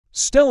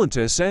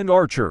Stellantis and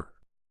Archer.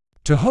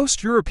 To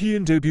host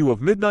European debut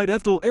of Midnight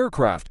eVTOL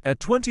aircraft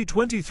at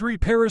 2023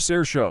 Paris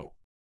Air Show.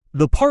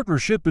 The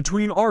partnership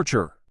between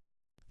Archer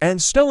and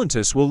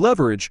Stellantis will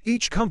leverage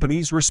each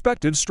company's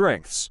respective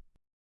strengths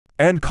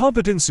and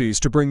competencies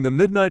to bring the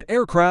Midnight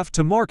aircraft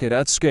to market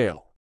at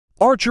scale.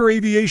 Archer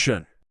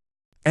Aviation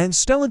and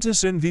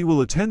Stellantis N.V.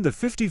 will attend the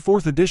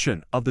 54th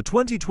edition of the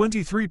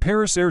 2023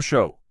 Paris Air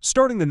Show,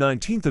 starting the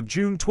 19th of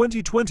June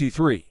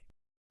 2023.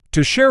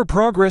 To share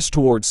progress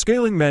towards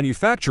scaling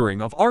manufacturing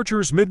of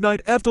Archer's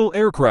Midnight eVTOL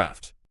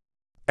aircraft,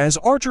 as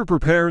Archer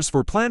prepares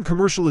for planned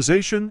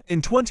commercialization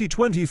in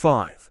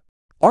 2025.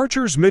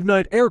 Archer's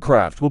Midnight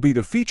aircraft will be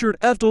the featured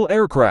eVTOL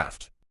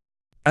aircraft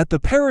at the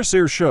Paris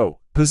Air Show,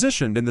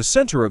 positioned in the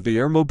center of the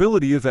air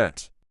mobility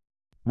event,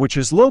 which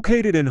is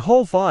located in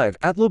Hall 5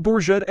 at Le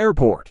Bourget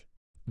Airport,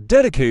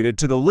 dedicated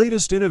to the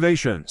latest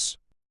innovations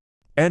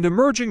and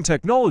emerging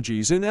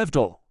technologies in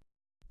eVTOL.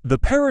 The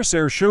Paris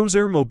Air Show's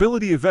air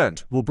mobility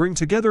event will bring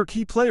together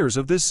key players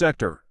of this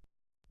sector,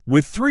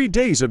 with 3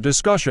 days of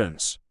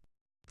discussions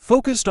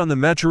focused on the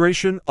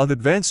maturation of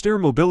advanced air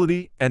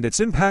mobility and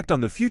its impact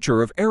on the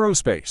future of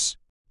aerospace.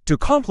 To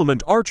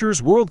complement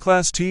Archer's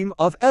world-class team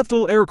of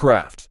eVTOL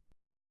aircraft,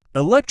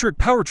 electric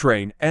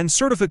powertrain, and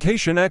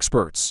certification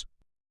experts,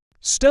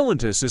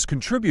 Stellantis is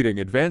contributing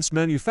advanced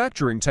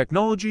manufacturing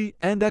technology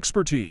and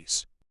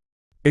expertise,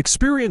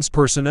 experienced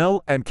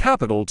personnel, and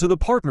capital to the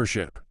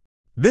partnership.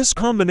 This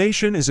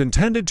combination is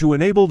intended to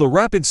enable the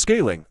rapid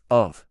scaling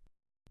of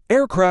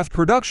aircraft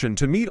production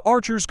to meet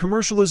Archer's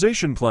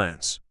commercialization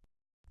plans,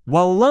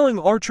 while allowing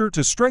Archer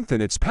to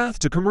strengthen its path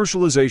to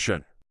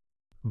commercialization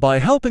by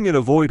helping it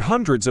avoid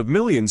hundreds of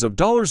millions of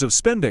dollars of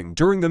spending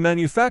during the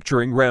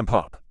manufacturing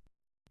ramp-up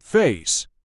phase.